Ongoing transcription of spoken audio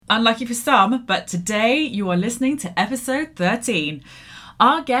Unlucky for some, but today you are listening to episode 13.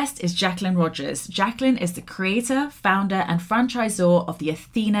 Our guest is Jacqueline Rogers. Jacqueline is the creator, founder, and franchisor of the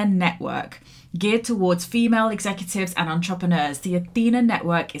Athena Network. Geared towards female executives and entrepreneurs, the Athena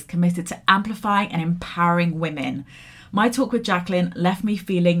Network is committed to amplifying and empowering women. My talk with Jacqueline left me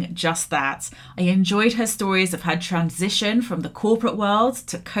feeling just that. I enjoyed her stories of her transition from the corporate world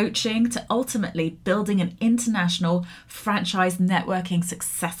to coaching to ultimately building an international franchise networking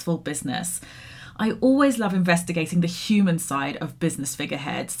successful business. I always love investigating the human side of business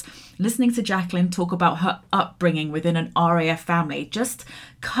figureheads. Listening to Jacqueline talk about her upbringing within an RAF family just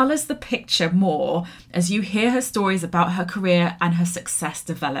colours the picture more as you hear her stories about her career and her success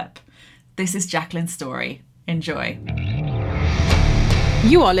develop. This is Jacqueline's story. Enjoy.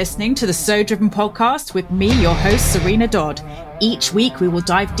 You are listening to the So Driven podcast with me, your host, Serena Dodd. Each week, we will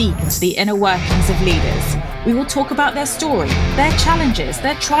dive deep into the inner workings of leaders. We will talk about their story, their challenges,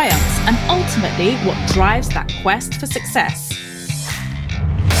 their triumphs, and ultimately what drives that quest for success.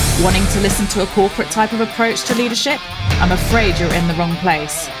 Wanting to listen to a corporate type of approach to leadership? I'm afraid you're in the wrong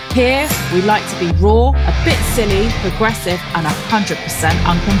place. Here, we like to be raw, a bit silly, progressive, and 100%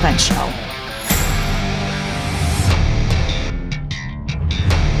 unconventional.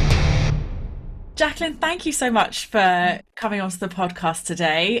 Jacqueline, thank you so much for coming onto the podcast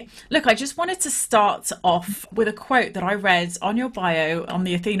today. Look, I just wanted to start off with a quote that I read on your bio on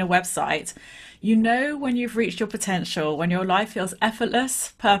the Athena website. You know when you've reached your potential, when your life feels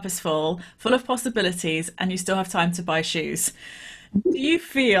effortless, purposeful, full of possibilities, and you still have time to buy shoes. Do you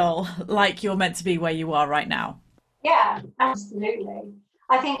feel like you're meant to be where you are right now? Yeah, absolutely.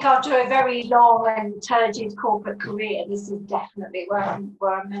 I think after a very long and turgid corporate career, this is definitely where I'm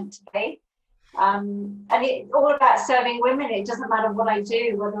meant to be. And it's all about serving women. It doesn't matter what I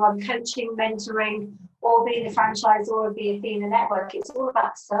do, whether I'm coaching, mentoring, or being the franchisor of the Athena Network. It's all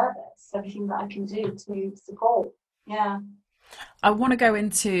about service, everything that I can do to support. Yeah. I want to go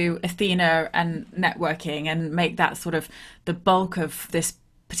into Athena and networking and make that sort of the bulk of this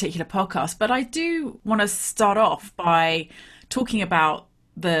particular podcast. But I do want to start off by talking about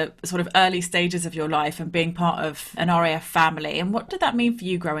the sort of early stages of your life and being part of an RAF family. And what did that mean for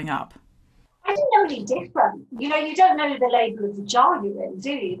you growing up? I didn't know any different. You know, you don't know the label of the jar you're in,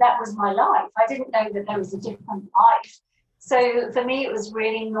 do you? That was my life. I didn't know that there was a different life. So for me, it was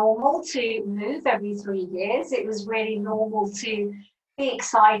really normal to move every 3 years. It was really normal to be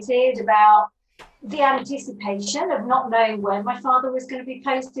excited about the anticipation of not knowing when my father was going to be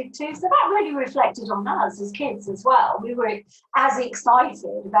posted to. So that really reflected on us as kids as well. We were as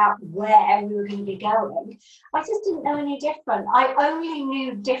excited about where we were going to be going. I just didn't know any different. I only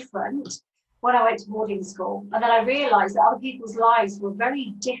knew different when I went to boarding school. And then I realised that other people's lives were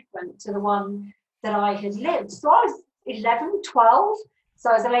very different to the one that I had lived. So I was 11, 12.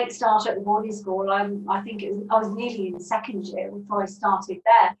 So I was a late starter at the boarding school. I was nearly in second year before I started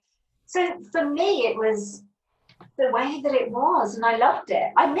there. So for me, it was the way that it was, and I loved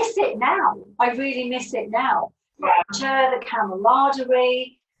it. I miss it now. I really miss it now. The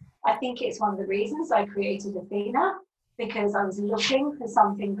camaraderie. I think it's one of the reasons I created Athena, because I was looking for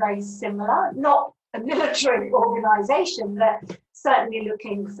something very similar, not a military organisation, but certainly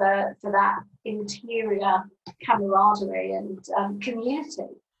looking for that interior camaraderie and community,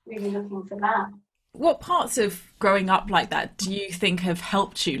 really looking for that. What parts of growing up like that do you think have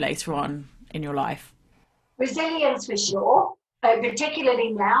helped you later on in your life? Resilience for sure,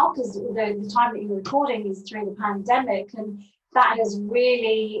 particularly now, because the time that you're recording is through the pandemic, and that has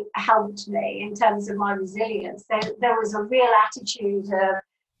really helped me in terms of my resilience. There was a real attitude of,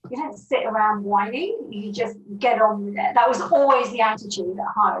 you don't sit around whining, you just get on with it. That was always the attitude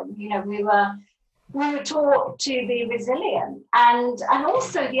at home. You know, we were taught to be resilient. And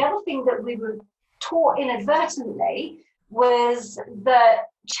also the other thing that we were taught inadvertently was that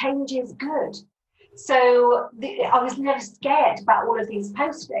change is good. So I was never scared about all of these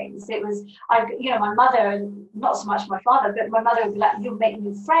postings. It was, my mother, and not so much my father, but my mother would be like, you'll make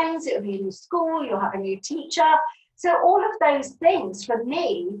new friends, it'll be a new school, you'll have a new teacher. So all of those things, for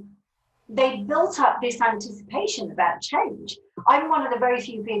me, they built up this anticipation about change. I'm one of the very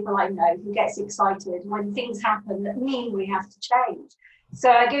few people I know who gets excited when things happen that mean we have to change. So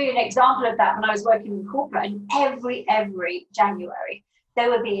I'll give you an example of that. When I was working in corporate, and every January, there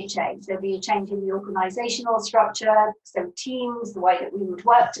would be a change. There'd be a change in the organizational structure, so teams, the way that we would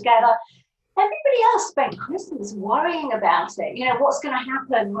work together. Everybody else spent Christmas worrying about it. You know, what's going to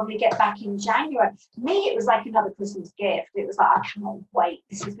happen when we get back in January? Me, it was like another Christmas gift. It was like, I cannot wait.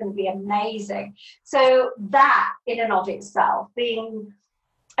 This is going to be amazing. So that in and of itself, being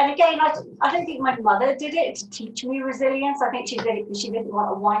and again, I don't think my mother did it to teach me resilience. I think she did it because she didn't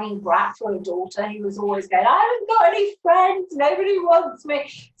want a whining brat for a daughter who was always going, I haven't got any friends, nobody wants me.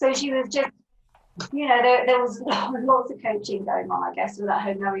 So she was just, there was lots of coaching going on, I guess, without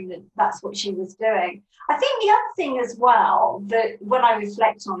her knowing that that's what she was doing. I think the other thing as well, that when I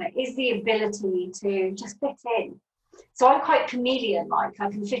reflect on it, is the ability to just fit in. So I'm quite chameleon-like. I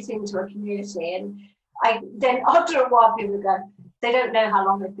can fit into a community, and then after a while, people go, they don't know how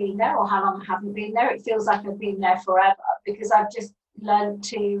long I've been there or how long I haven't been there. It feels like I've been there forever because I've just learned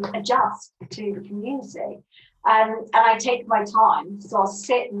to adjust to the community. And I take my time. So I'll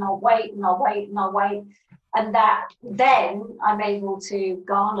sit and I'll wait and I'll wait and I'll wait. And that then I'm able to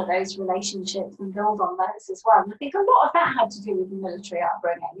garner those relationships and build on those as well. And I think a lot of that had to do with the military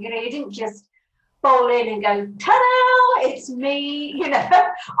upbringing. You didn't just bowl in and go, ta-da, it's me,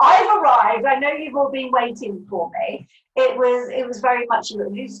 I've arrived. I know you've all been waiting for me. It was very much a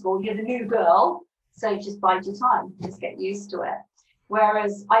new school. You're the new girl, so just bide your time, just get used to it.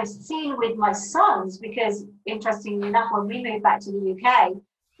 Whereas I've seen with my sons, because interestingly enough, when we moved back to the UK,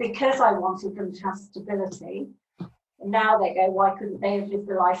 because I wanted them to have stability, now they go, why couldn't they have lived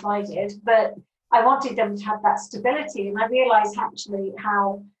the life I did? But I wanted them to have that stability. And I realized actually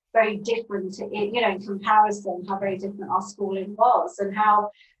how very different, in comparison, how very different our schooling was, and how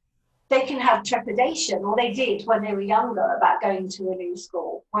they can have trepidation, or they did when they were younger, about going to a new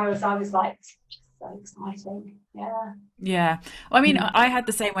school. Whereas I was like, it's just so exciting. Yeah. Yeah. Well, I mean, I had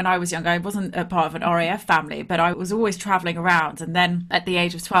the same when I was younger. I wasn't a part of an RAF family, but I was always traveling around. And then at the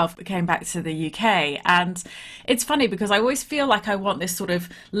age of 12, I came back to the UK. And it's funny because I always feel like I want this sort of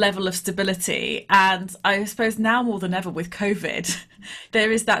level of stability. And I suppose now more than ever with COVID,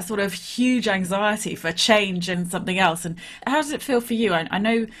 there is that sort of huge anxiety for change and something else. And how does it feel for you? I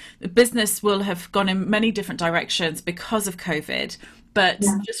know the business will have gone in many different directions because of COVID. But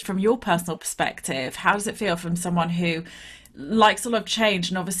just from your personal perspective, how does it feel from someone who likes a lot of change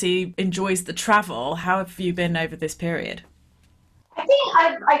and obviously enjoys the travel? How have you been over this period? I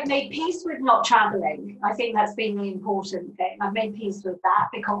think I've made peace with not traveling. I think that's been the important thing. I've made peace with that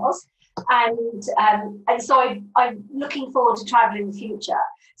because, and so I'm looking forward to travel in the future.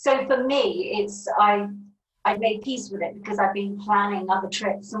 So for me, I've made peace with it because I've been planning other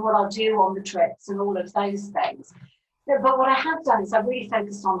trips and what I'll do on the trips and all of those things. But what I have done is I've really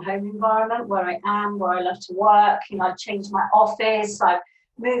focused on home environment, where I am, where I love to work. I've changed my office. I've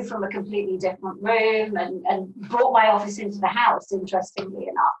moved from a completely different room and brought my office into the house, interestingly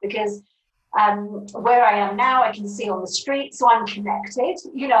enough, because where I am now, I can see on the street, so I'm connected.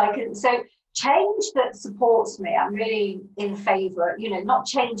 So change that supports me, I'm really in favour. Not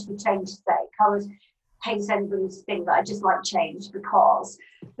change for change's sake. I would hate anybody to think that I just like change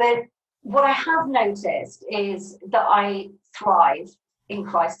but what I have noticed is that I thrive in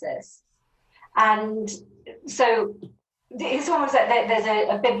crisis. And so it's almost like there's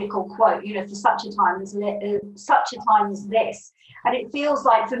a biblical quote, for such a time as this. And it feels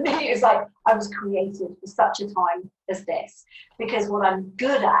like, for me, it's like I was created for such a time as this, because what I'm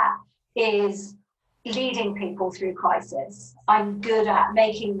good at is leading people through crisis. I'm good at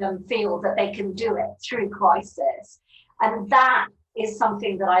making them feel that they can do it through crisis. And that is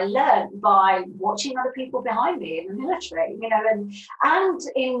something that I learned by watching other people behind me in the military, and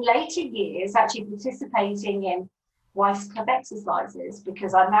in later years actually participating in Wife's Club exercises,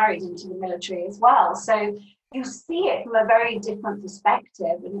 because I married into the military as well. So you see it from a very different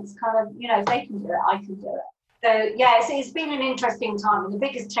perspective, and it's kind of, if they can do it, I can do it. So yeah, it's been an interesting time, and the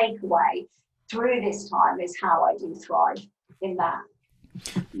biggest takeaway through this time is how I do thrive in that.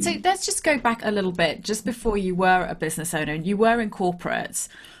 So let's just go back a little bit, just before you were a business owner and you were in corporate.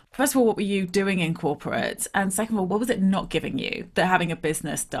 First of all, what were you doing in corporate? And second of all, what was it not giving you that having a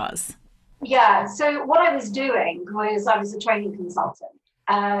business does? Yeah, so what I was doing was I was a training consultant.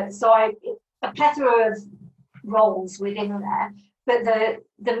 So a plethora of roles within there, but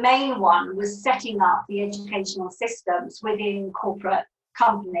the main one was setting up the educational systems within corporate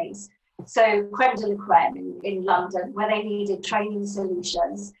companies. So creme de la creme in London, where they needed training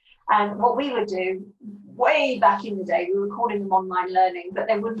solutions. And what we would do way back in the day, we were calling them online learning, but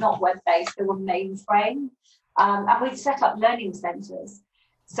they were not web-based, they were mainframe. And we'd set up learning centres.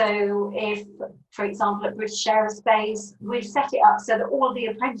 So if, for example, at British Aerospace, we'd set it up so that all of the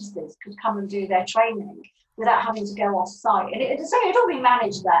apprentices could come and do their training without having to go off-site. And it'd all be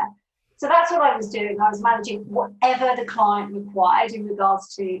managed there. So that's what I was doing. I was managing whatever the client required in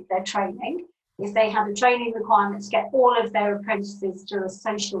regards to their training. If they had a training requirement to get all of their apprentices through a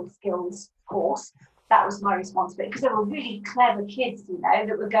social skills course, that was my responsibility, because they were really clever kids, you know,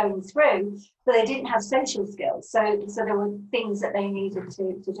 that were going through, but they didn't have social skills. So there were things that they needed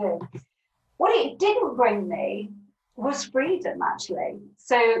to do. What it didn't bring me was freedom, actually.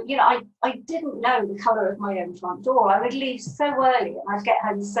 So, you know, I didn't know the colour of my own front door. I would leave so early and I'd get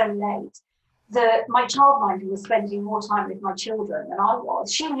home so late that my childminder was spending more time with my children than I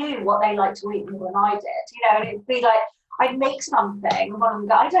was. She knew what they liked to eat more than I did, you know, and it'd be like, I'd make something and one of them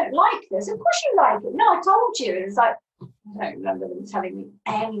go, I don't like this. Of course you like it. No, I told you. And it's like, I don't remember them telling me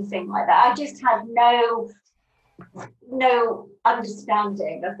anything like that. I just had no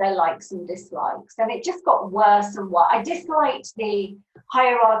understanding of their likes and dislikes. And it just got worse and worse. I disliked the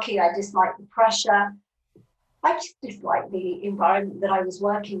hierarchy. I disliked the pressure. I just disliked the environment that I was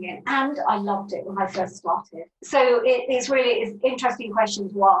working in, and I loved it when I first started. So it's really an interesting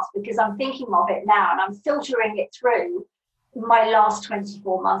question to ask, because I'm thinking of it now and I'm filtering it through my last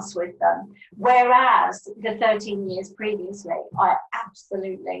 24 months with them. Whereas the 13 years previously, I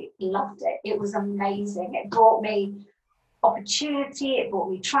absolutely loved it. It was amazing. It brought me opportunity, it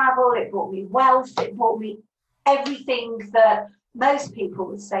brought me travel, it brought me wealth, it brought me everything that most people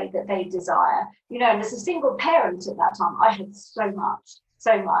would say that they desire, you know. And as a single parent at that time, I had so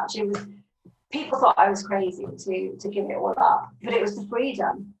much. It was, people thought I was crazy to give it all up, but it was the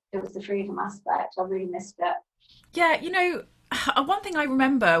freedom. It was the freedom aspect. I really missed it. Yeah, you know, one thing I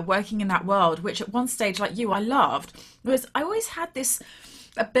remember working in that world, which at one stage, like you, I loved, was I always had this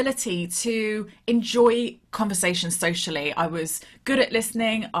ability to enjoy conversations socially. I was good at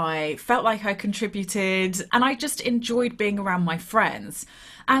listening. I felt like I contributed, and I just enjoyed being around my friends.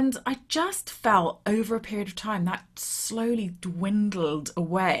 And I just felt over a period of time that slowly dwindled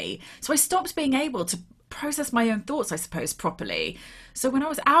away. So I stopped being able to process my own thoughts, I suppose, properly. So when I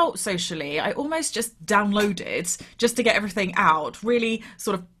was out socially, I almost just downloaded just to get everything out, really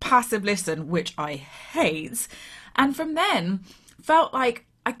sort of passive listen, which I hate. And from then, felt like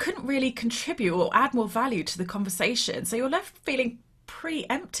I couldn't really contribute or add more value to the conversation. So you're left feeling pretty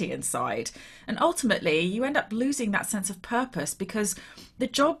empty inside. And ultimately, you end up losing that sense of purpose because the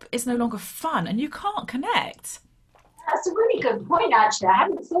job is no longer fun and you can't connect. That's a really good point, actually. I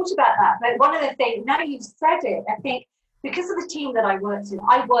hadn't thought about that. But one of the things, now you've said it, I think because of the team that I worked in,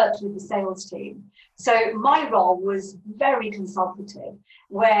 I worked with the sales team. So my role was very consultative,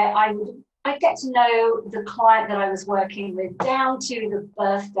 where I'd get to know the client that I was working with down to the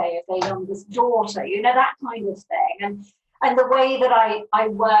birthday of their youngest daughter, you know, that kind of thing. And the way that I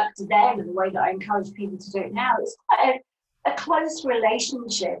worked then and the way that I encourage people to do it now, it's quite a close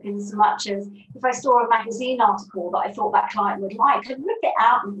relationship, in so much as if I saw a magazine article that I thought that client would like, I'd rip it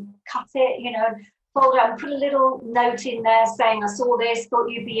out and cut it, you know, fold it out and put a little note in there saying, I saw this, thought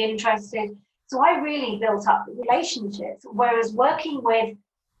you'd be interested. So I really built up the relationships. Whereas working with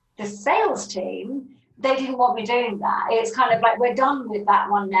the sales team, they didn't want me doing that. It's kind of like, we're done with that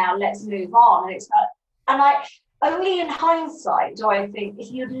one now, let's move on. And it's like, and I only in hindsight do I think,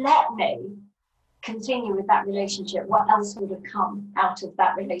 if you'd let me continue with that relationship, what else would have come out of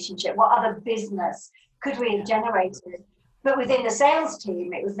that relationship? What other business could we have generated? But within the sales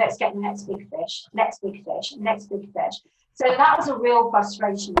team, it was, let's get the next big fish, next big fish, next big fish. So that was a real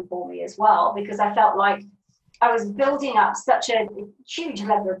frustration for me as well, because I felt like I was building up such a huge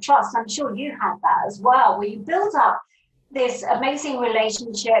level of trust. I'm sure you had that as well, where you build up this amazing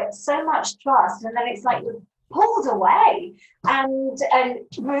relationship, so much trust, and then it's like you're pulled away and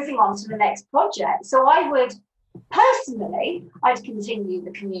moving on to the next project. So I would personally, I'd continue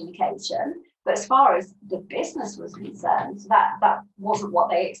the communication, but as far as the business was concerned, that wasn't what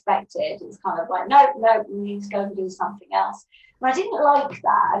they expected. It's kind of like, no, we need to go and do something else. And I didn't like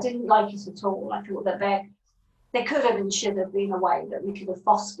that. I didn't like it at all. I thought that there could have and should have been a way that we could have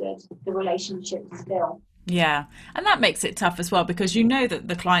fostered the relationship still. Yeah. And that makes it tough as well, because you know that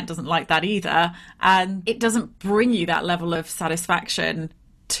the client doesn't like that either. And it doesn't bring you that level of satisfaction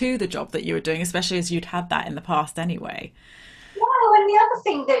to the job that you were doing, especially as you'd had that in the past anyway. Well, and the other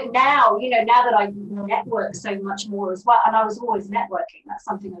thing that now, you know, now that I network so much more as well, and I was always networking, that's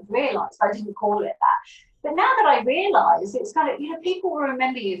something I've realised, I didn't call it that. But now that I realise, it's kind of, you know, people will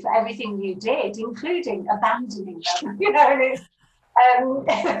remember you for everything you did, including abandoning them, you know, and it's,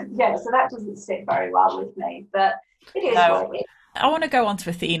 yeah, so that doesn't sit very well with me, but it is what it is. I want to go on to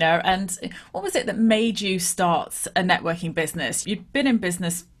Athena. And what was it that made you start a networking business? You'd been in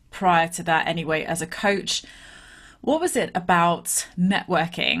business prior to that anyway as a coach. What was it about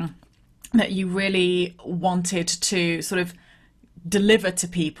networking that you really wanted to sort of deliver to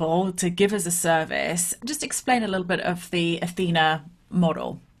people, to give as a service? Just explain a little bit of the Athena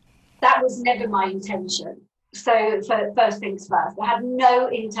model. That was never my intention. So first things first, I had no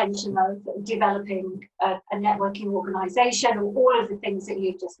intention of developing a networking organization or all of the things that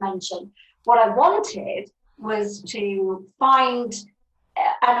you've just mentioned. What I wanted was to find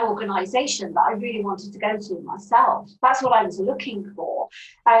an organization that I really wanted to go to myself. That's what I was looking for.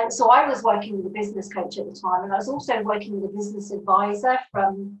 And so I was working with a business coach at the time, and I was also working with a business advisor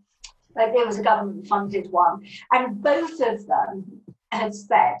from, there was a government funded one. And both of them had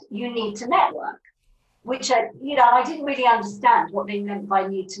said, you need to network, which, I didn't really understand what they meant by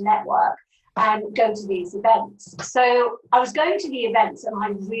need to network and go to these events. So I was going to the events and I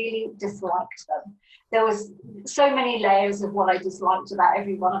really disliked them. There was so many layers of what I disliked about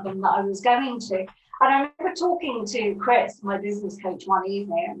every one of them that I was going to. And I remember talking to Chris, my business coach, one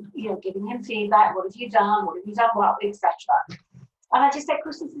evening, and, giving him feedback. What have you done? What have you done well, etc. And I just said,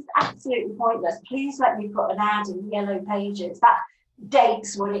 Chris, this is absolutely pointless. Please let me put an ad in the Yellow Pages. That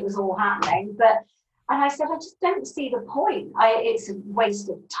dates when it was all happening. And I said, I just don't see the point. It's a waste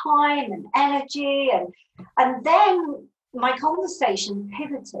of time and energy. And then my conversation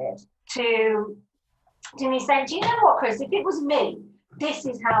pivoted to me saying, do you know what, Chris, if it was me, this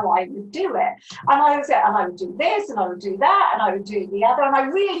is how I would do it. And I would do this, and I would do that, and I would do the other. And I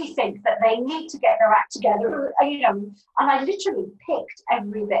really think that they need to get their act together, and I literally picked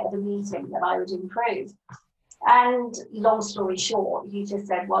every bit of the meeting that I would improve. And long story short, he just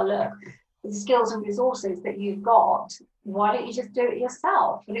said, well, look, the skills and resources that you've got, why don't you just do it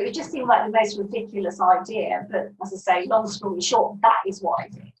yourself? And it would just seem like the most ridiculous idea. But as I say, long story short, that is what I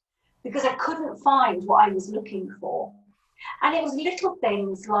did, because I couldn't find what I was looking for. And it was little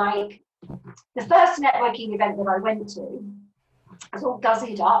things like the first networking event that I went to, I was all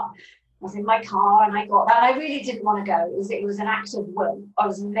guzzied up. I was in my car and I got that. And I really didn't want to go. It was an act of will. I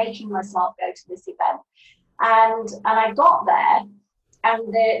was making myself go to this event. And I got there.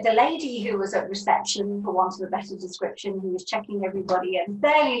 And the lady who was at reception, for want of a better description, who was checking everybody in,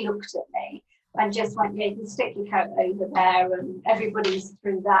 barely looked at me and just went, yeah, you can stick your coat over there, and everybody's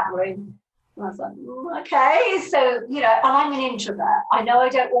through that room. And I was like, okay. So, and I'm an introvert. I know I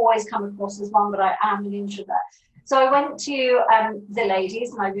don't always come across as one, but I am an introvert. So I went to the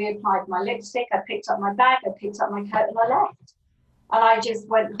ladies and I reapplied my lipstick. I picked up my bag, I picked up my coat, and I left. And I just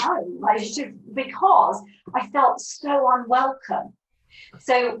went home. Because I felt so unwelcome.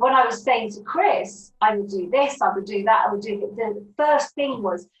 So when I was saying to Chris, I would do this, I would do that, I would do it. The first thing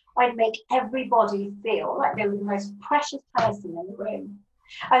was I'd make everybody feel like they were the most precious person in the room.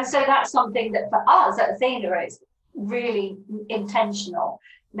 And so that's something that for us at Athena is really intentional.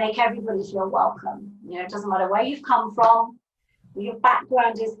 Make everybody feel welcome. It doesn't matter where you've come from, what your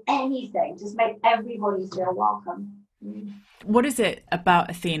background is, anything. Just make everybody feel welcome. What is it about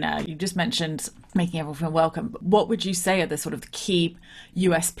Athena? You just mentioned making everyone feel welcome. What would you say are the sort of key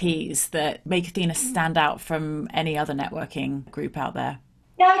USPs that make Athena stand out from any other networking group out there?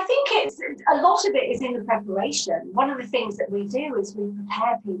 Yeah, I think a lot of it is in the preparation. One of the things that we do is we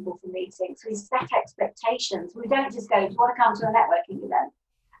prepare people for meetings. We set expectations. We don't just go, do you want to come to a networking event?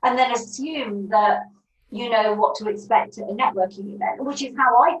 And then assume that you know what to expect at a networking event, which is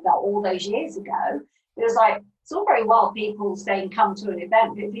how I felt all those years ago. It was like, it's all very well people saying come to an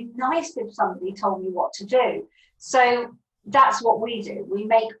event, but it'd be nice if somebody told me what to do. So that's what we do. We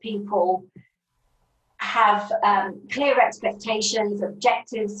make people have clear expectations,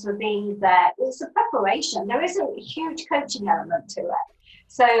 objectives for being there. It's a preparation. There is a huge coaching element to it.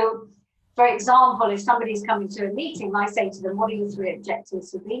 So, for example, if somebody's coming to a meeting, I say to them, what are your 3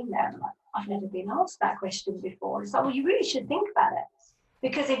 objectives for being there? And I'm like, I've never been asked that question before. It's like, well, you really should think about it.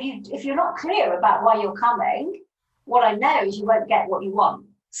 Because if you're not clear about why you're coming, what I know is you won't get what you want.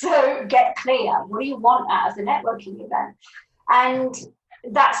 So get clear. What do you want out of the networking event? And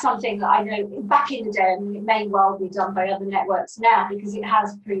that's something that I know back in the day, and it may well be done by other networks now because it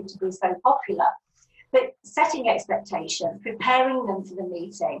has proved to be so popular. But setting expectations, preparing them for the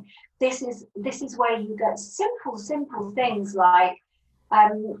meeting, this is where you get simple things like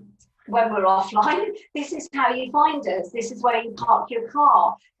when we're offline, this is how you find us. This is where you park your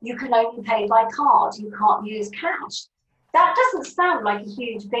car. You can only pay by card. You can't use cash. That doesn't sound like a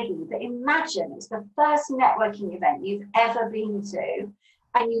huge biggie, but imagine it's the first networking event you've ever been to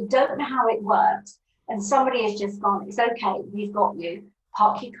and you don't know how it works. And somebody has just gone, it's okay, we've got you.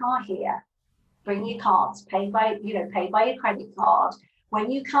 Park your car here. Bring your cards, pay by your credit card.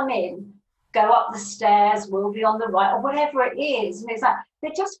 When you come in, go up the stairs, we'll be on the right, or whatever it is. And it's like,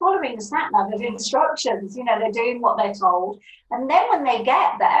 they're just following the sat nav of instructions, they're doing what they're told. And then when they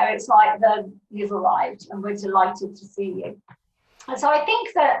get there, it's like, you've arrived and we're delighted to see you. And so I think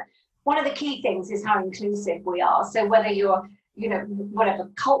that one of the key things is how inclusive we are. So whether you're whatever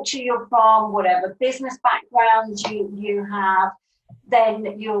culture you're from, whatever business background you have,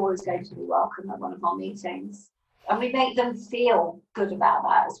 then you're always going to be welcome at one of our meetings. And we make them feel good about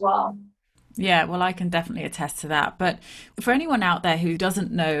that as well. Yeah, well, I can definitely attest to that. But for anyone out there who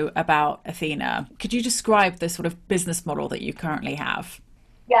doesn't know about Athena, could you describe the sort of business model that you currently have?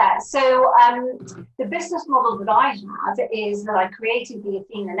 Yeah, so the business model that I have is that I created the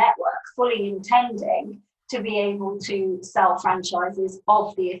Athena Network fully intending to be able to sell franchises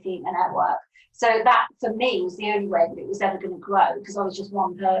of the Athena Network. So that, for me, was the only way that it was ever going to grow, because I was just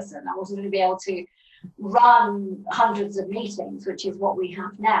one person. I wasn't going to be able to run hundreds of meetings, which is what we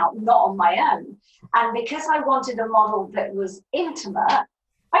have now, not on my own. And because I wanted a model that was intimate,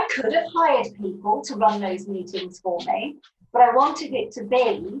 I could have hired people to run those meetings for me, but I wanted it to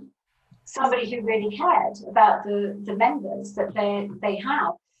be somebody who really cared about the members that they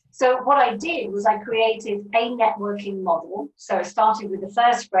have. So what I did was I created a networking model. So I started with the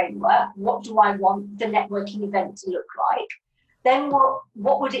first framework. What do I want the networking event to look like? Then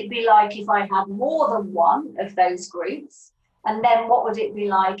what would it be like if I had more than one of those groups? And then what would it be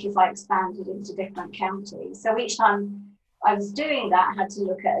like if I expanded into different counties? So each time I was doing that, I had to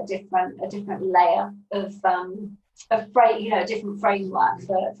look at a different layer of a different framework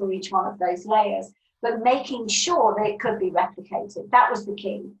for each one of those layers, but making sure that it could be replicated. That was the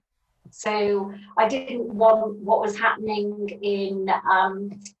key. So I didn't want what was happening in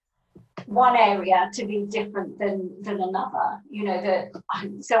one area to be different than another.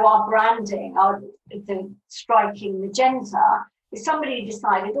 So our branding, the striking magenta, if somebody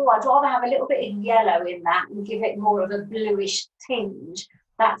decided, I'd rather have a little bit of yellow in that and give it more of a bluish tinge,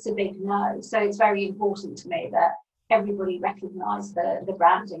 that's a big no. So it's very important to me that everybody recognise the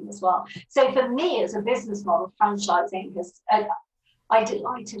branding as well. So for me, as a business model, franchising I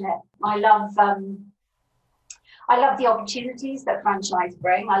delight in it. I love the opportunities that franchise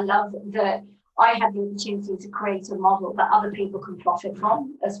bring. I love that I have the opportunity to create a model that other people can profit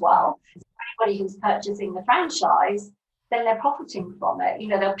from as well. So anybody who's purchasing the franchise, then they're profiting from it.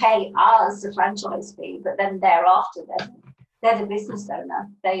 They'll pay us a franchise fee, but then thereafter, they're the business owner.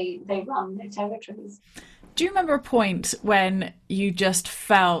 They run their territories. Do you remember a point when you just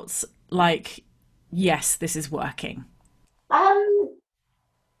felt like, yes, this is working?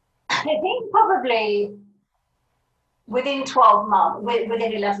 I think probably within 12 months,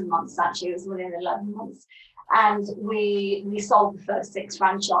 within 11 months, actually, it was within 11 months. And we sold the first 6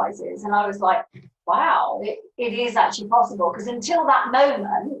 franchises. And I was like, wow, it is actually possible. Because until that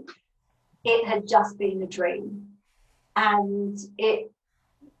moment, it had just been a dream. And it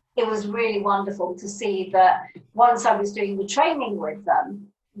was really wonderful to see that once I was doing the training with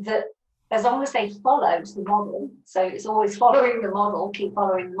them, that as long as they followed the model, so it's always following the model, keep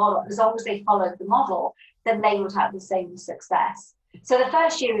following the model, as long as they followed the model, then they would have the same success. So our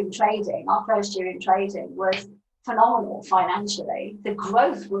first year in trading was phenomenal financially. The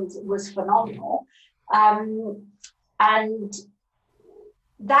growth was phenomenal. And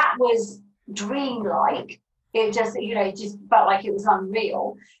that was dreamlike. It just felt like it was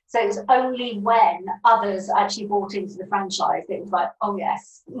unreal. So it was only when others actually bought into the franchise that it was like, oh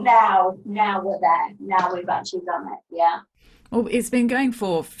yes, now we're there. Now we've actually done it. Yeah. Well, it's been going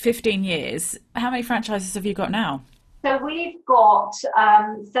for 15 years. How many franchises have you got now? So we've got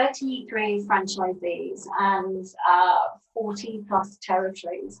 33 franchisees and 40 plus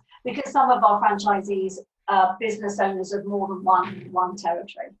territories, because some of our franchisees are business owners of more than one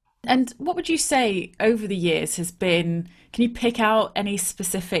territory. And what would you say over the years has been, can you pick out any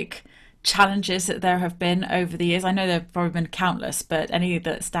specific challenges that there have been over the years? I know there have probably been countless, but any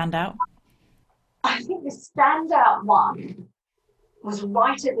that stand out? I think the standout one was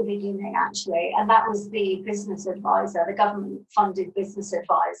right at the beginning, actually, and that was the business advisor, the government-funded business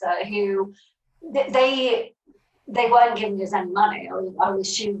advisor, who they weren't giving us any money. I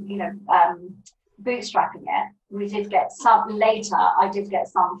was bootstrapping it. We did get some later. I did get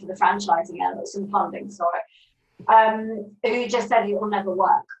some for the franchising element, some funding. Who just said it will never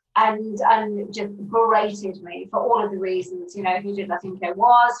work, and just berated me for all of the reasons. Who did I think I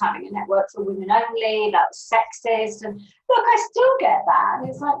was, having a network for women only? That was sexist. And look, I still get that. And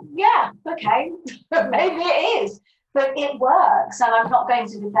it's like, yeah, okay, maybe it is, but it works, and I'm not going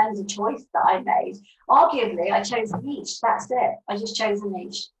to defend a choice that I made. Arguably, I chose a niche. That's it. I just chose a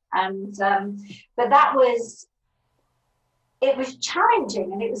niche. And but it was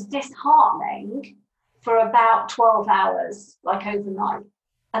challenging and it was disheartening for about 12 hours, like overnight.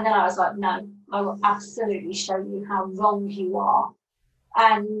 And then I was like, no, I will absolutely show you how wrong you are.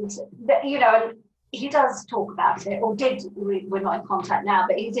 And he does talk about it, or did. We're not in contact now,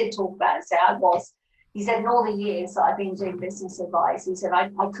 but he did talk about it. Say I was He said, in all the years that I've been doing business advice, he said, I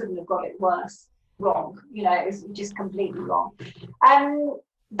couldn't have got it worse. Wrong. You know, it was just completely wrong.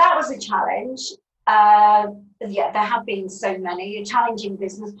 That was a challenge. Yeah, there have been so many. A challenging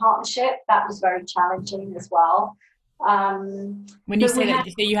business partnership, that was very challenging as well. When you say that,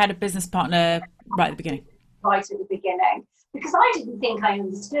 you had a business partner right at the beginning? Right at the beginning, because I didn't think I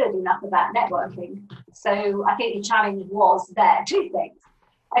understood enough about networking. So I think the challenge was there. Two things.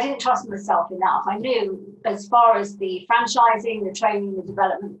 I didn't trust myself enough. I knew as far as the franchising, the training, the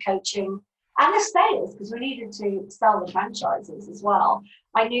development, the coaching, and the sales, because we needed to sell the franchises as well.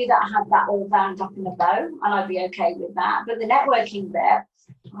 I knew that I had that all bound up in a bow and I'd be okay with that. But the networking bit,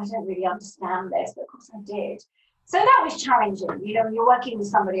 I don't really understand this, but of course I did. So that was challenging. You know, when you're working with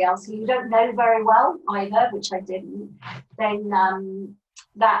somebody else who you don't know very well either, which I didn't, then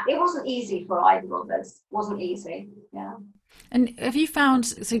that it wasn't easy for either of us. It wasn't easy. Yeah. And have you found,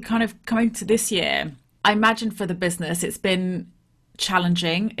 so kind of coming to this year, I imagine for the business, it's been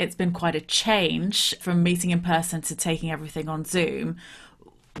challenging. It's been quite a change from meeting in person to taking everything on Zoom.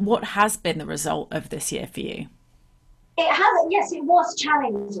 What has been the result of this year for you? It has, yes, it was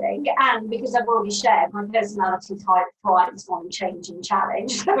challenging, and because I've already shared, my personality type thrives on change and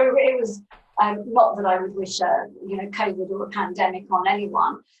challenge. So it was not that I would wish, COVID or a pandemic on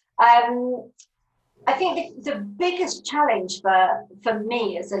anyone. I think the biggest challenge for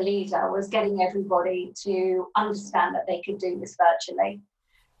me as a leader was getting everybody to understand that they could do this virtually.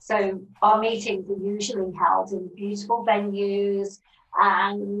 So our meetings are usually held in beautiful venues,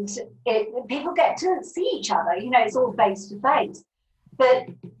 and people get to see each other. You know, it's all face to face. But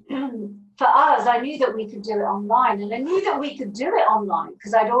for us, I knew that we could do it online, and I knew that we could do it online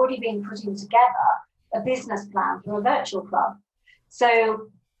because I'd already been putting together a business plan for a virtual club. So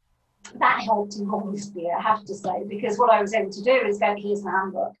that helped enormously, I have to say, because what I was able to do is go, here's the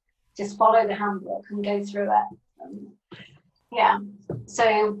handbook, just follow the handbook and go through it.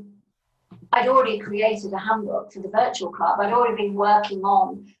 So I'd already created a handbook for the virtual club. I'd already been working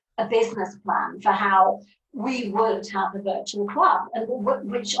on a business plan for how we would have a virtual club, and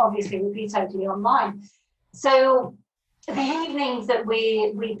which obviously would be totally online. So the evenings that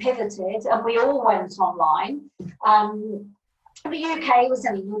we pivoted and we all went online, the UK was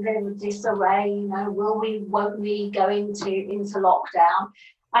in a little bit of a disarray, you know, won't we go into lockdown?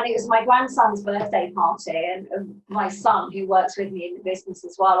 And it was my grandson's birthday party, and my son, who works with me in the business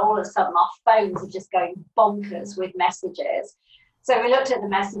as well, all of a sudden our phones are just going bonkers with messages. So we looked at the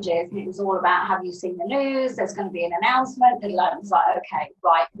messages and it was all about, have you seen the news? There's going to be an announcement. And I was like, okay,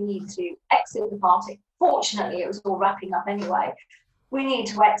 right, we need to exit the party. Fortunately, it was all wrapping up anyway. We need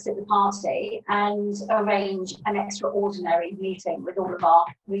to exit the party and arrange an extraordinary meeting with all of our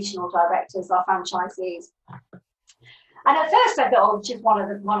regional directors, our franchisees. And at first I thought, oh, just one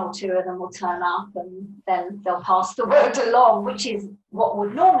or two of them will turn up and then they'll pass the word along, which is what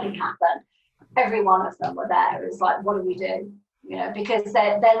would normally happen. Every one of them were there. It was like, what do we do? You know, because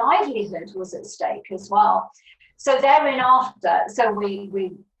their livelihood was at stake as well. So thereafter, so we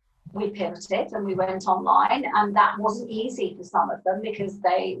pivoted and we went online, and that wasn't easy for some of them because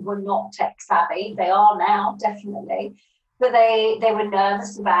they were not tech savvy. They are now, definitely. But they were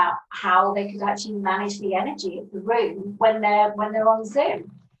nervous about how they could actually manage the energy of the room when they're on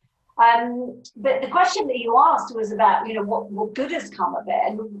Zoom. But the question that you asked was about, you know, what good has come of it.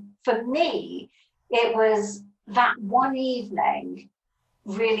 And for me, it was that one evening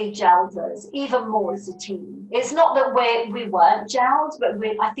really gelled us even more as a team. It's not that we weren't gelled, but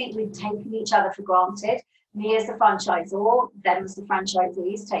I think we'd taken each other for granted. Me as the franchisor, them as the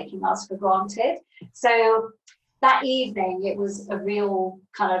franchisees taking us for granted. So that evening, it was a real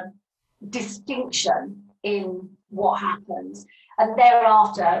kind of distinction in what happens. And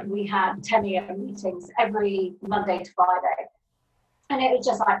thereafter, we had 10 a.m. meetings every Monday to Friday. And it was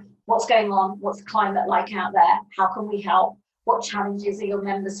just like, what's going on? What's the climate like out there? How can we help? What challenges are your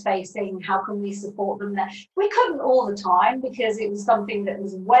members facing? How can we support them there? We couldn't all the time because it was something that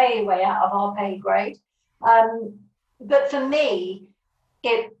was way, way out of our pay grade. But for me,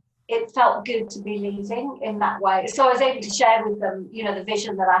 it felt good to be leading in that way. So I was able to share with them, you know, the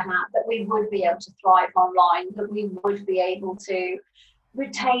vision that I had, that we would be able to thrive online, that we would be able to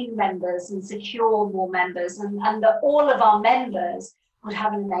retain members and secure more members, and that all of our members would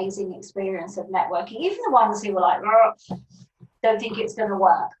have an amazing experience of networking, even the ones who were like, don't think it's going to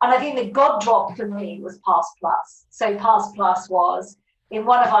work. And I think the God drop for me was Pass Plus. So Pass Plus was in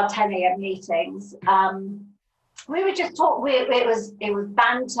one of our 10 a.m. meetings. We would just talk. It was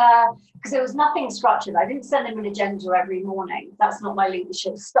banter because there was nothing structured. I didn't send them an agenda every morning. That's not my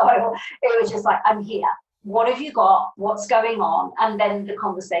leadership style. It was just like, I'm here. what have you got, what's going on, and then the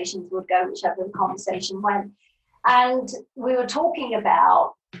conversations would go whichever the conversation went. And we were talking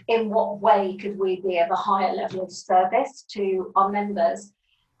about in what way could we be of a higher level of service to our members.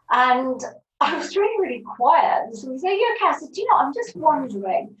 And I was really, really quiet. So we say, yeah, okay. I said, do you know, I'm just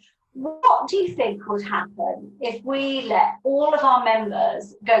wondering, what do you think would happen if we let all of our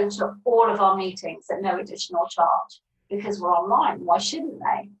members go to all of our meetings at no additional charge? Because we're online, why shouldn't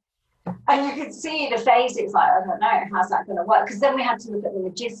they? And you could see the phases like, I don't know, how's that going to work? Because then we had to look at the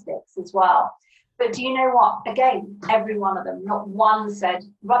logistics as well. But do you know what? Again, every one of them, not one said,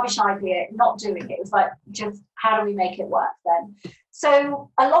 rubbish idea, not doing it. It was like, just how do we make it work then?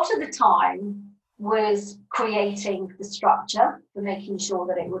 So a lot of the time was creating the structure for making sure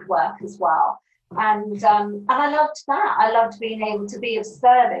that it would work as well. And I loved that. I loved being able to be of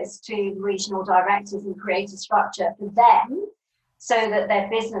service to regional directors and create a structure for them so that their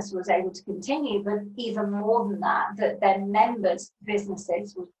business was able to continue, but even more than that, that their members'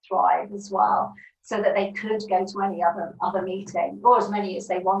 businesses would thrive as well, so that they could go to any other meeting, or as many as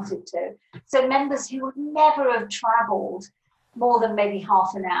they wanted to. So members who would never have travelled more than maybe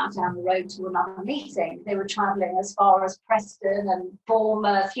half an hour down the road to another meeting, they were travelling as far as Preston and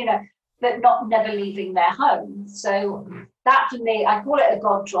Bournemouth, you know, but never leaving their home. So that for me, I call it a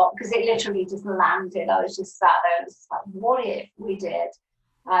God drop, because it literally just landed. I was just sat there and was like, what if we did?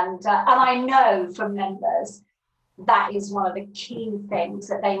 And I know from members, that is one of the key things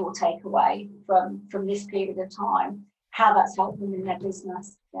that they will take away from this period of time, how that's helped them in their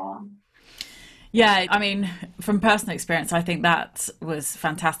business. Yeah, I mean, from personal experience, I think that was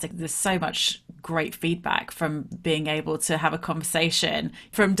fantastic. There's so much great feedback from being able to have a conversation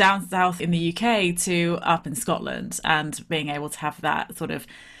from down south in the UK to up in Scotland, and being able to have that sort of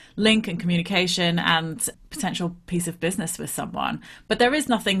link and communication and potential piece of business with someone. But there is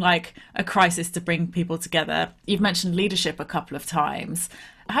nothing like a crisis to bring people together. You've mentioned leadership a couple of times.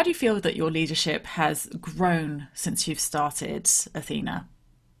 How do you feel that your leadership has grown since you've started Athena?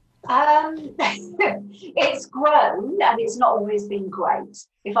 It's grown, and it's not always been great,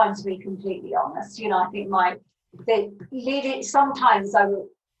 if I'm to be completely honest. You know, I think the leading, sometimes I will,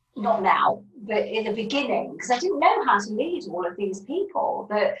 not now, but in the beginning, because I didn't know how to lead all of these people,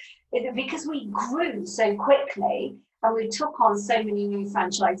 because we grew so quickly and we took on so many new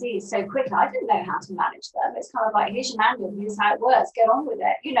franchisees so quickly, I didn't know how to manage them. It's kind of like, here's your manual, here's how it works, get on with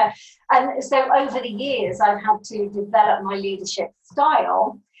it, you know. And so over the years, I've had to develop my leadership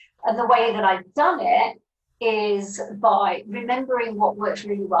style. And the way that I've done it is by remembering what worked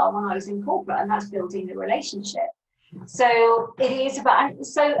really well when I was in corporate, and that's building the relationship. So it is about,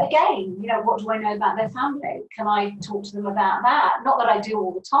 so again, you know, what do I know about their family? Can I talk to them about that? Not that I do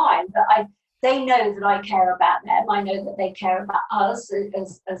all the time, but they know that I care about them. I know that they care about us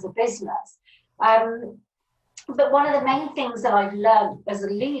as a business. But one of the main things that I've learned as a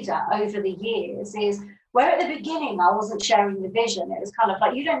leader over the years is, where at the beginning I wasn't sharing the vision, it was kind of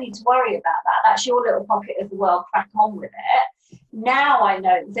like, you don't need to worry about that. That's your little pocket of the world, crack on with it. Now I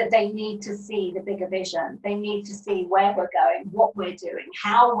know that they need to see the bigger vision. They need to see where we're going, what we're doing,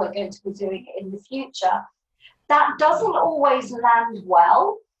 how we're going to be doing it in the future. That doesn't always land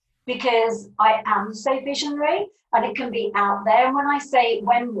well, because I am so visionary and it can be out there. And when I say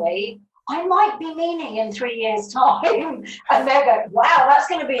I might be meaning in 3 years' time, and they're going, wow, that's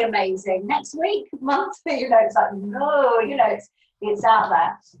going to be amazing. Next week, month, you know, it's like, no, you know, it's out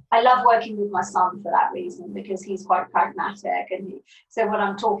there. I love working with my son for that reason, because he's quite pragmatic. And so when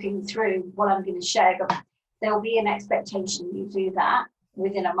I'm talking through what I'm going to share, there'll be an expectation you do that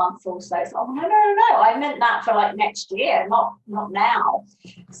within a month or so. So, oh, no, I meant that for like next year, not now.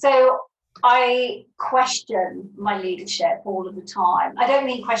 So I question my leadership all of the time. I don't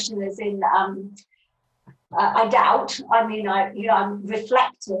mean question as in I doubt. I mean, I'm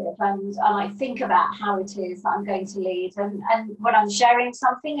reflective, and I think about how it is that I'm going to lead. And when I'm sharing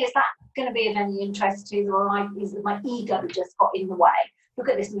something, is that going to be of any interest to you, or is my ego just got in the way? Look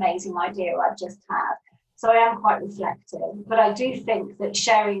at this amazing idea I've just had. So I am quite reflective, but I do think that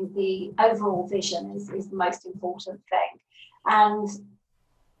sharing the overall vision is the most important thing.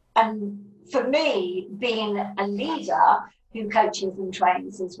 And for me, being a leader who coaches and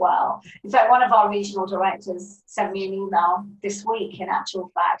trains as well. In fact, one of our regional directors sent me an email this week, in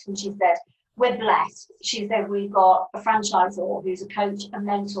actual fact, and she said, we're blessed. She said, we've got a franchisor who's a coach, a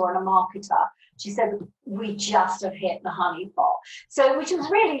mentor, and a marketer. She said, we just have hit the honeypot. So, which was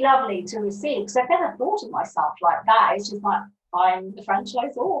really lovely to receive, because I've never thought of myself like that. It's just like, I'm the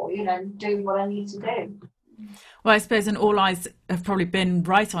franchisor, you know, doing what I need to do. Well, I suppose, and all eyes have probably been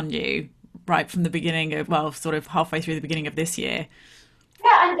right on you, right from the beginning of, well, sort of halfway through the beginning of this year.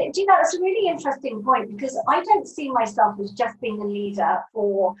 Yeah, and do you know, that's a really interesting point, because I don't see myself as just being a leader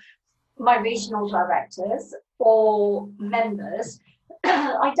for my regional directors or members.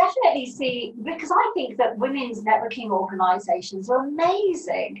 I definitely see, because I think that women's networking organizations are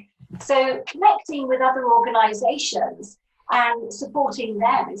amazing. So connecting with other organizations and supporting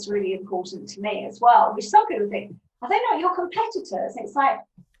them is really important to me as well, which some people think, are they not your competitors? It's like,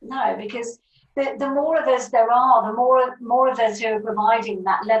 no, because the more of us there are, the more of us who are providing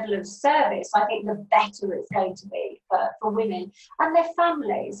that level of service, I think the better it's going to be for women and their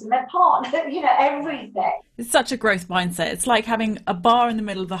families and their partners, everything. It's such a growth mindset. It's like having a bar in the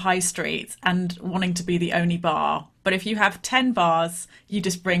middle of the high street and wanting to be the only bar. But if you have 10 bars, you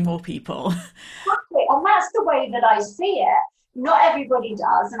just bring more people. Exactly. And that's the way that I see it. Not everybody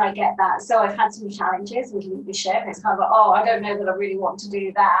does, and I get that. So I've had some challenges with leadership. It's kind of like, oh, I don't know that I really want to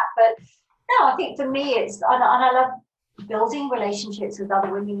do that. But no, I think for me, and I love building relationships with other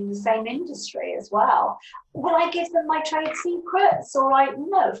women in the same industry as well. Will I give them my trade secrets? Or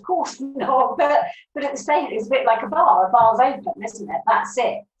no, of course not. But at the same, it's a bit like a bar. A bar's open, isn't it? That's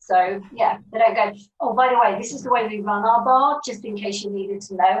it. So yeah, they don't go, oh, by the way, this is the way we run our bar, just in case you needed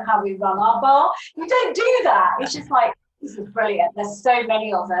to know how we run our bar. You don't do that. It's just like, this is brilliant. There's so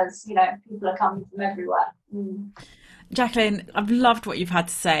many of us, people are coming from everywhere. Jacqueline, I've loved what you've had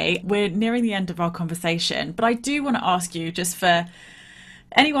to say. We're nearing the end of our conversation, but I do want to ask you, just for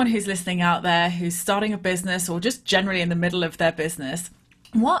anyone who's listening out there, who's starting a business or just generally in the middle of their business,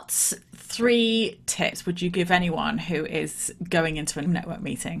 what 3 tips would you give anyone who is going into a network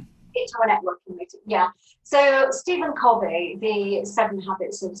meeting? Into a networking meeting, yeah. So Stephen Covey, the 7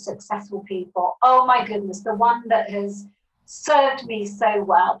 Habits of Successful People, oh my goodness, the one that has served me so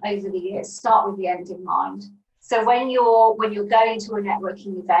well over the years. Start with the end in mind. So when you're going to a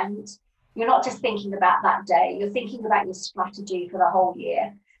networking event, you're not just thinking about that day, you're thinking about your strategy for the whole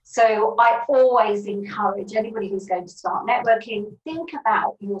year. So I always encourage anybody who's going to start networking, think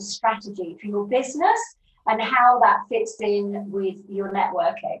about your strategy for your business and how that fits in with your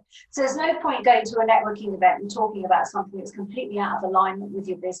networking. So there's no point going to a networking event and talking about something that's completely out of alignment with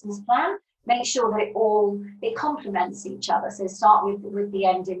your business plan. Make sure that it complements each other. So start with the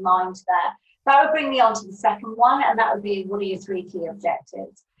end in mind there. That would bring me on to the second one, and that would be, what are your 3 key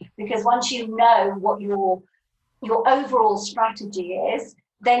objectives? Because once you know what your overall strategy is,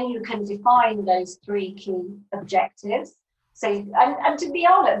 then you can define those 3 key objectives. So, and to be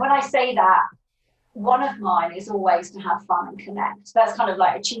honest, when I say that, one of mine is always to have fun and connect. That's kind of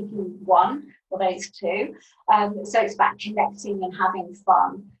like a cheeky one for those 2. So it's about connecting and having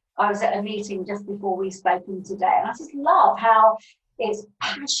fun. I was at a meeting just before we've spoken today, and I just love how it's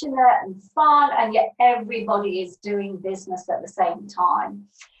passionate and fun, and yet everybody is doing business at the same time.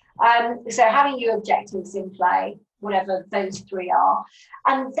 So having your objectives in play, whatever those 3 are.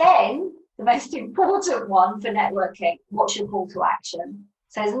 And then the most important one for networking, what's your call to action?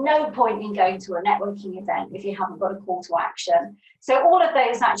 So there's no point in going to a networking event if you haven't got a call to action. So all of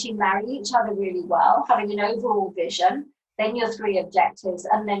those actually marry each other really well, having an overall vision, then your 3 objectives,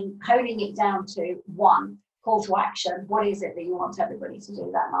 and then honing it down to 1 call to action. What is it that you want everybody to do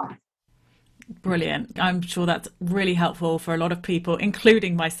that month? Brilliant. I'm sure that's really helpful for a lot of people,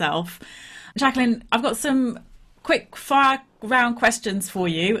 including myself. Jacqueline, I've got some quick fire round questions for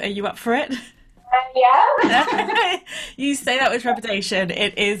you. Are you up for it? Yeah. You say that with trepidation.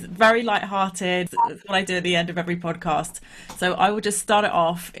 It is very light-hearted. It's what I do at the end of every podcast. So I will just start it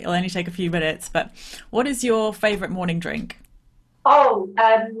off. It'll only take a few minutes. But what is your favourite morning drink? Oh,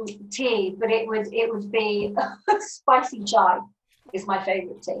 tea, but it would be spicy chai is my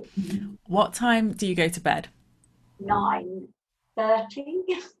favourite tea. What time do you go to bed? 9:30.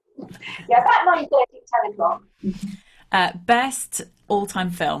 Yeah, about 9:30, 10 o'clock. Best all-time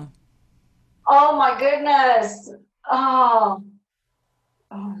film? Oh my goodness. Oh,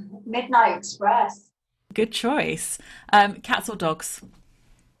 Midnight Express. Good choice. Cats or dogs?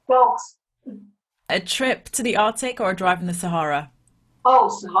 Dogs. A trip to the Arctic or a drive in the Sahara? Oh,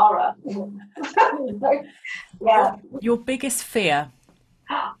 Sahara. Yeah. Your biggest fear?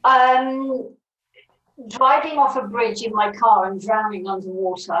 Driving off a bridge in my car and drowning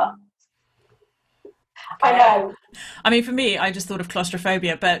underwater. I know. I mean, for me, I just thought of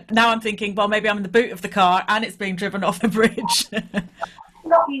claustrophobia, but now I'm thinking, well, maybe I'm in the boot of the car and it's being driven off a bridge.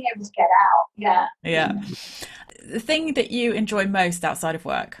 Not being able to get out. Yeah. Yeah. The thing that you enjoy most outside of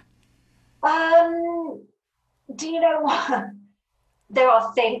work? Do you know what? There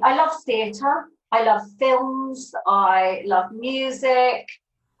are things. I love theatre. I love films. I love music.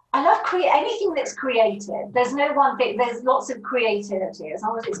 I love anything that's creative. There's no one thing. There's lots of creativity as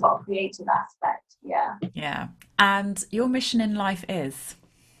long as it's got a creative aspect. Yeah. Yeah. And your mission in life is?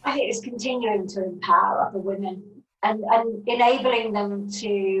 I think it's continuing to empower other women and enabling them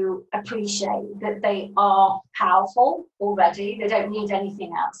to appreciate that they are powerful already. They don't need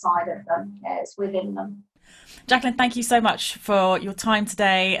anything outside of them. It's within them. Jacqueline, thank you so much for your time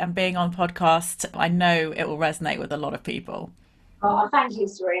today and being on the podcast. I know it will resonate with a lot of people. Oh, thank you,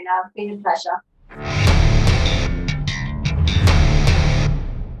 Serena. It's been a pleasure.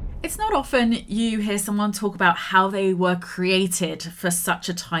 It's not often you hear someone talk about how they were created for such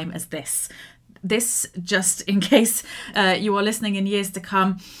a time as this. This, just in case you are listening in years to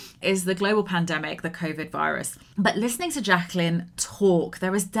come, is the global pandemic, the COVID virus. But listening to Jacqueline talk,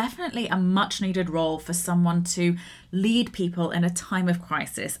 there is definitely a much needed role for someone to lead people in a time of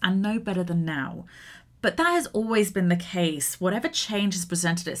crisis, and no better than now. But that has always been the case. Whatever change has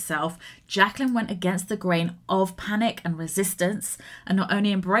presented itself, Jacqueline went against the grain of panic and resistance, and not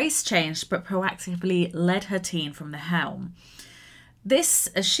only embraced change, but proactively led her team from the helm. This,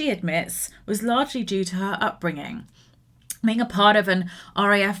 as she admits, was largely due to her upbringing. Being a part of an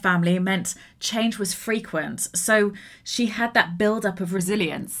RAF family meant change was frequent, so she had that build-up of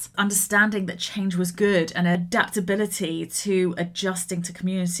resilience, understanding that change was good, and adaptability to adjusting to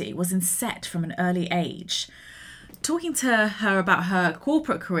community was inset from an early age. Talking to her about her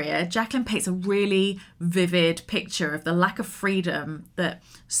corporate career, Jacqueline paints a really vivid picture of the lack of freedom that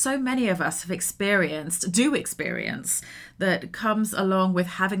so many of us have do experience, that comes along with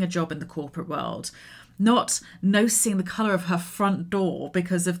having a job in the corporate world. Not noticing the colour of her front door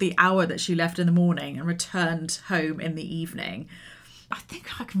because of the hour that she left in the morning and returned home in the evening. I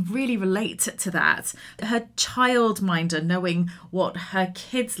think I can really relate to that. Her childminder knowing what her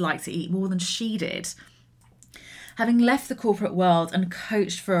kids like to eat more than she did. Having left the corporate world and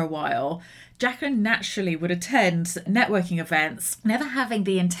coached for a while, Jacqueline naturally would attend networking events, never having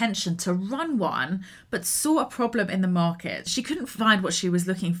the intention to run one, but saw a problem in the market. She couldn't find what she was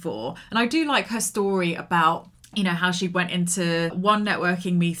looking for. And I do like her story about, how she went into one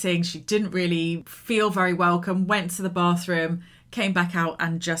networking meeting, she didn't really feel very welcome, went to the bathroom, came back out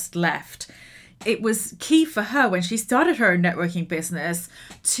and just left. It was key for her when she started her own networking business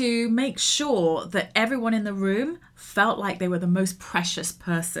to make sure that everyone in the room felt like they were the most precious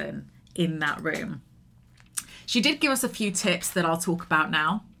person in that room. She did give us a few tips that I'll talk about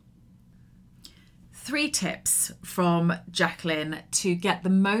now. 3 tips from Jacqueline to get the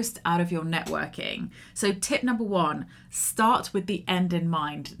most out of your networking. So tip number 1, start with the end in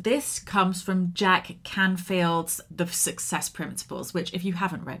mind. This comes from Jack Canfield's The Success Principles, which if you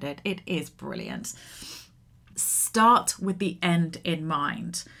haven't read it, it is brilliant. Start with the end in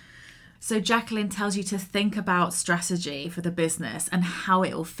mind. So Jacqueline tells you to think about strategy for the business and how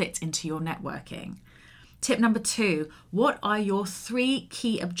it will fit into your networking. Tip number 2, what are your 3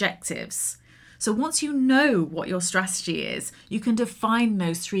 key objectives? So once you know what your strategy is, you can define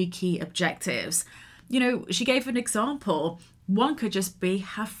those 3 key objectives. She gave an example. One could just be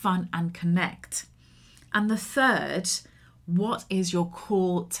have fun and connect. And the 3rd, what is your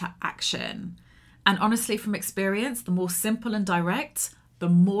call to action? And honestly, from experience, the more simple and direct, the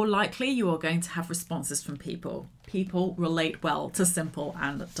more likely you are going to have responses from people. People relate well to simple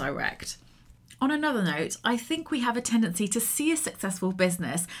and direct. On another note, I think we have a tendency to see a successful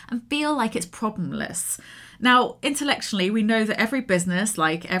business and feel like it's problemless. Now, intellectually, we know that every business,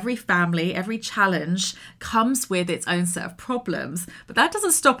 like every family, every challenge, comes with its own set of problems. But that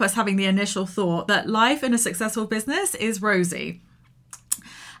doesn't stop us having the initial thought that life in a successful business is rosy.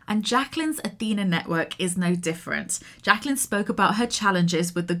 And Jacqueline's Athena network is no different. Jacqueline spoke about her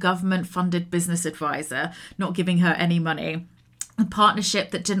challenges with the government-funded business advisor not giving her any money, a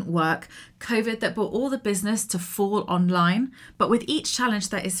partnership that didn't work, COVID that brought all the business to fall online. But with each challenge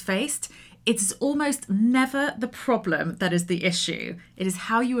that is faced, it's almost never the problem that is the issue. It is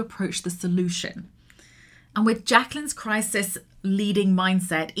how you approach the solution. And with Jacqueline's crisis leading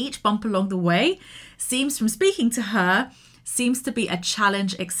mindset, each bump along the way seems to be a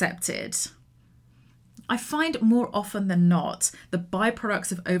challenge accepted. I find more often than not, the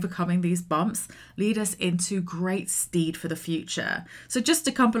byproducts of overcoming these bumps lead us into great stead for the future. So just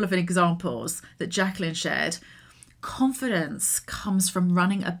a couple of examples that Jacqueline shared. Confidence comes from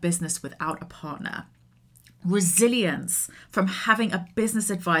running a business without a partner. Resilience from having a business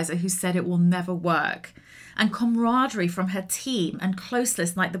advisor who said it will never work. And camaraderie from her team and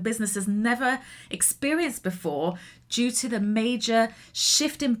closeness like the business has never experienced before due to the major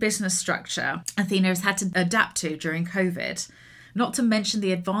shift in business structure Athena has had to adapt to during COVID. not to mention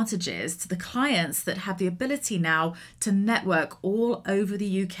the advantages to the clients that have the ability now to network all over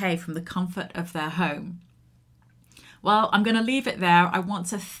the UK from the comfort of their home. Well, I'm going to leave it there. I want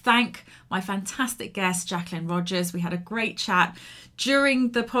to thank my fantastic guest, Jacqueline Rogers. We had a great chat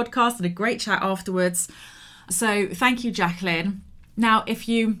during the podcast and a great chat afterwards. So thank you, Jacqueline. Now, if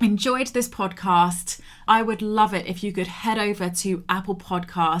you enjoyed this podcast, I would love it if you could head over to Apple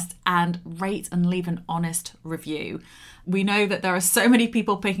Podcast and rate and leave an honest review. We know that there are so many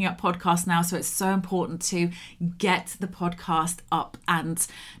people picking up podcasts now, so it's so important to get the podcast up and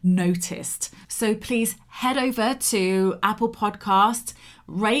noticed. So please head over to Apple Podcast,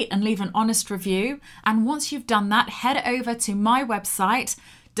 rate and leave an honest review. And once you've done that, head over to my website,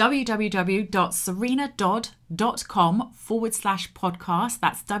 www.serenadodd.com/podcast.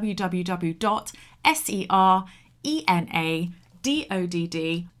 That's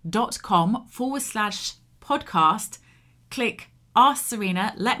www.serenadodd.com/podcast. Click Ask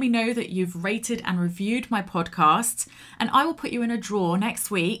Serena. Let me know that you've rated and reviewed my podcast, and I will put you in a draw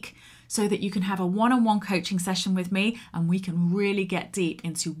next week so that you can have a one-on-one coaching session with me and we can really get deep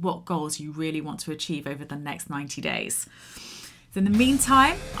into what goals you really want to achieve over the next 90 days. So in the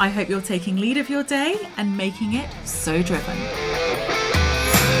meantime, I hope you're taking lead of your day and making it so driven.